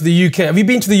down to the UK. Have you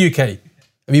been to the UK? Have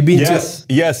you been Yes.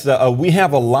 We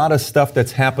have a lot of stuff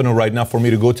that's happening right now for me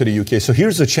to go to the UK. So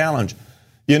here's the challenge.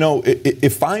 You know,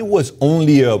 if I was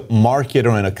only a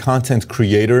marketer and a content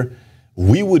creator,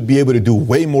 we would be able to do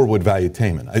way more with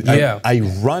Valuetainment. I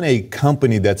run a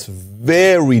company that's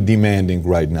very demanding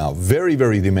right now, very,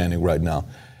 very demanding right now.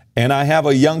 And I have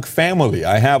a young family.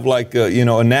 I have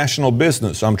a national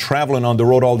business. I'm traveling on the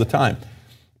road all the time.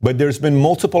 But there's been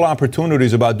multiple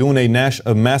opportunities about doing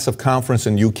a massive conference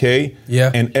in UK.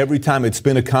 Yeah. And every time it's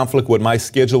been a conflict with my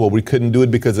schedule where we couldn't do it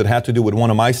because it had to do with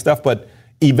one of my stuff. But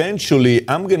eventually,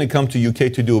 I'm going to come to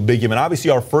UK to do a big event.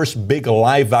 Obviously, our first big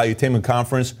live Valuetainment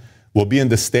conference will be in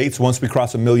the States once we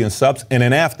cross 1 million subs. And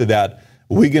then after that,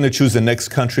 we're going to choose the next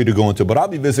country to go into. But I'll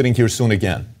be visiting here soon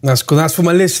again. That's cool. That's for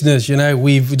my listeners. You know,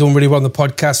 we've done really well on the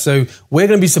podcast. So we're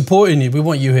going to be supporting you. We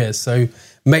want you here. So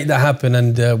make that happen.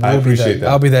 And we'll be there.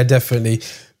 I'll be there, definitely.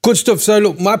 Good stuff. So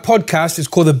look, my podcast is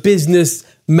called the Business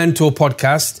Mentor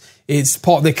Podcast. It's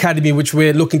part of the academy, which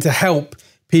we're looking to help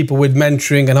people with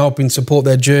mentoring and helping support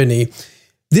their journey.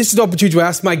 This is an opportunity to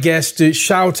ask my guests to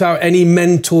shout out any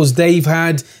mentors they've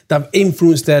had that have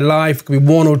influenced their life. It could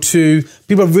be one or two.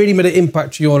 People have really made an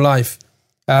impact to your life.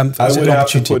 I would have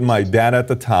to put my dad at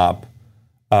the top.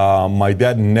 My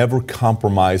dad never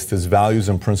compromised his values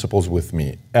and principles with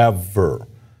me, ever.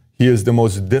 He is the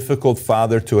most difficult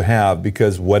father to have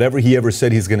because whatever he ever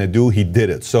said he's going to do, he did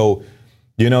it. So,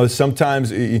 you know,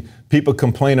 sometimes people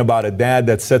complain about a dad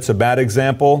that sets a bad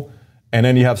example. And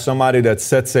then you have somebody that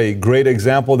sets a great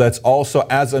example that's also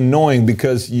as annoying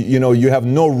because, you know, you have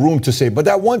no room to say, but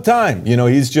that one time, you know,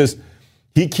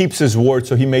 he keeps his word.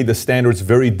 So he made the standards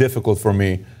very difficult for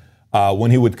me when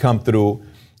he would come through.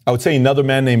 I would say another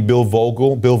man named Bill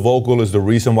Vogel. Bill Vogel is the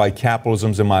reason why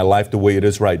capitalism's in my life the way it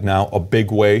is right now, a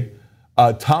big way.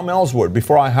 Tom Ellsworth,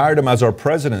 before I hired him as our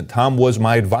president, Tom was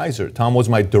my advisor. Tom was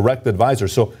my direct advisor.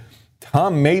 So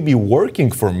Tom may be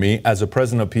working for me as a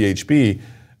president of PHP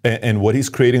and what he's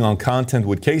creating on content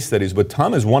with case studies. But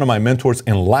Tom is one of my mentors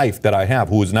in life that I have,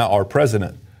 who is now our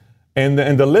president. And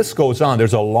the list goes on.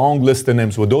 There's a long list of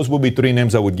names. Well, those would be 3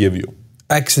 names I would give you.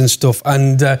 Excellent stuff.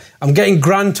 And I'm getting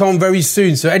Grant on very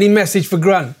soon. So any message for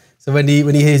Grant? So when he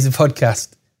hears the podcast.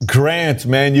 Grant,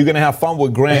 man, you're going to have fun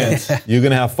with Grant. You're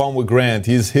going to have fun with Grant.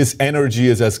 His energy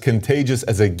is as contagious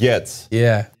as it gets.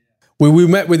 Yeah. We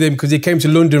met with him because he came to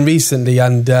London recently,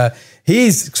 and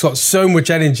he's got so much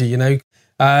energy, you know.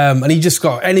 And he just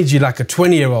got energy like a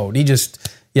 20-year-old. He just,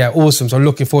 awesome. So I'm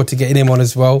looking forward to getting him on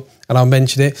as well, and I'll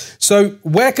mention it. So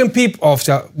where can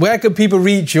people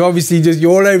reach you? Obviously,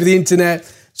 you're all over the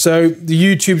internet. So the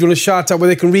YouTube, you want to shout out where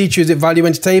they can reach you? Is it Value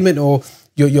Entertainment or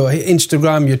your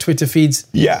Instagram, your Twitter feeds?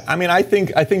 Yeah, I mean, I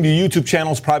think the YouTube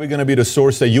channel is probably going to be the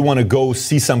source that you want to go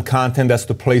see some content. That's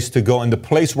the place to go. And the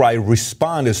place where I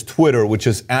respond is Twitter, which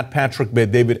is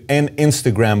 @PatrickBetDavid, and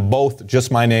Instagram, both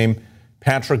just my name,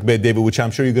 Patrick Bet-David, which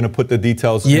I'm sure you're going to put the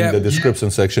details in the description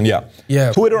section.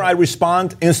 Yeah. Twitter, I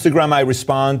respond. Instagram, I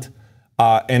respond.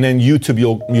 And then YouTube,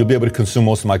 you'll be able to consume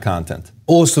most of my content.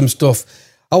 Awesome stuff.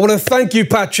 I want to thank you,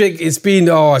 Patrick. It's been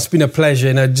a pleasure,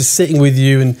 you know, just sitting with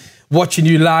you and watching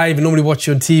you live. And normally watch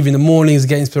you on TV in the mornings,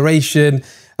 get inspiration.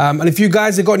 And if you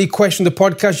guys have got any questions on the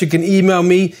podcast, you can email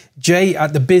me,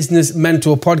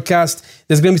 Jay@the-Business-Mentor-Podcast.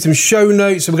 There's going to be some show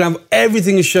notes. So we're going to have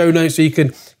everything in show notes so you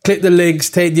can click the links,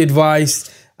 take the advice.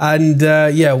 And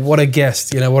what a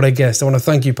guest, what a guest. I want to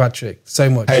thank you, Patrick, so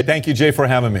much. Hey, thank you, Jay, for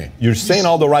having me. You're saying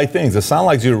all the right things. It sounds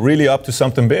like you're really up to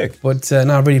something big. But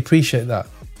no, I really appreciate that.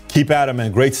 Keep at it,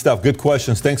 man. Great stuff. Good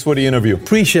questions. Thanks for the interview.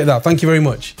 Appreciate that. Thank you very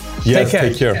much. Yes,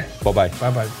 take care. Bye-bye.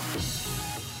 Bye-bye.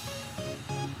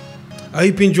 I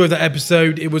hope you enjoyed that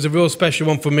episode. It was a real special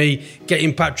one for me,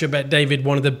 getting Patrick Bet-David,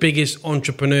 one of the biggest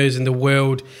entrepreneurs in the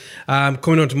world,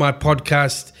 coming onto my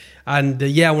podcast. And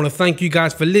I want to thank you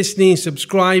guys for listening,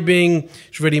 subscribing.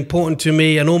 It's really important to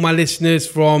me. And all my listeners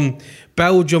from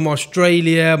Belgium,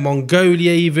 Australia,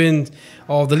 Mongolia even,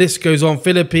 the list goes on,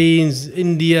 Philippines,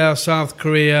 India, South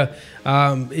Korea.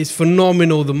 It's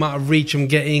phenomenal the amount of reach I'm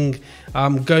getting.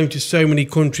 I'm going to so many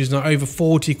countries now. Over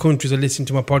 40 countries are listening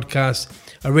to my podcast.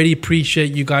 I really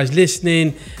appreciate you guys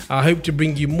listening. I hope to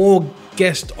bring you more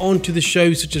guests onto the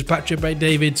show, such as Patrick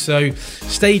Bet-David. So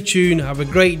stay tuned, have a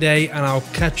great day, and I'll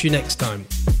catch you next time.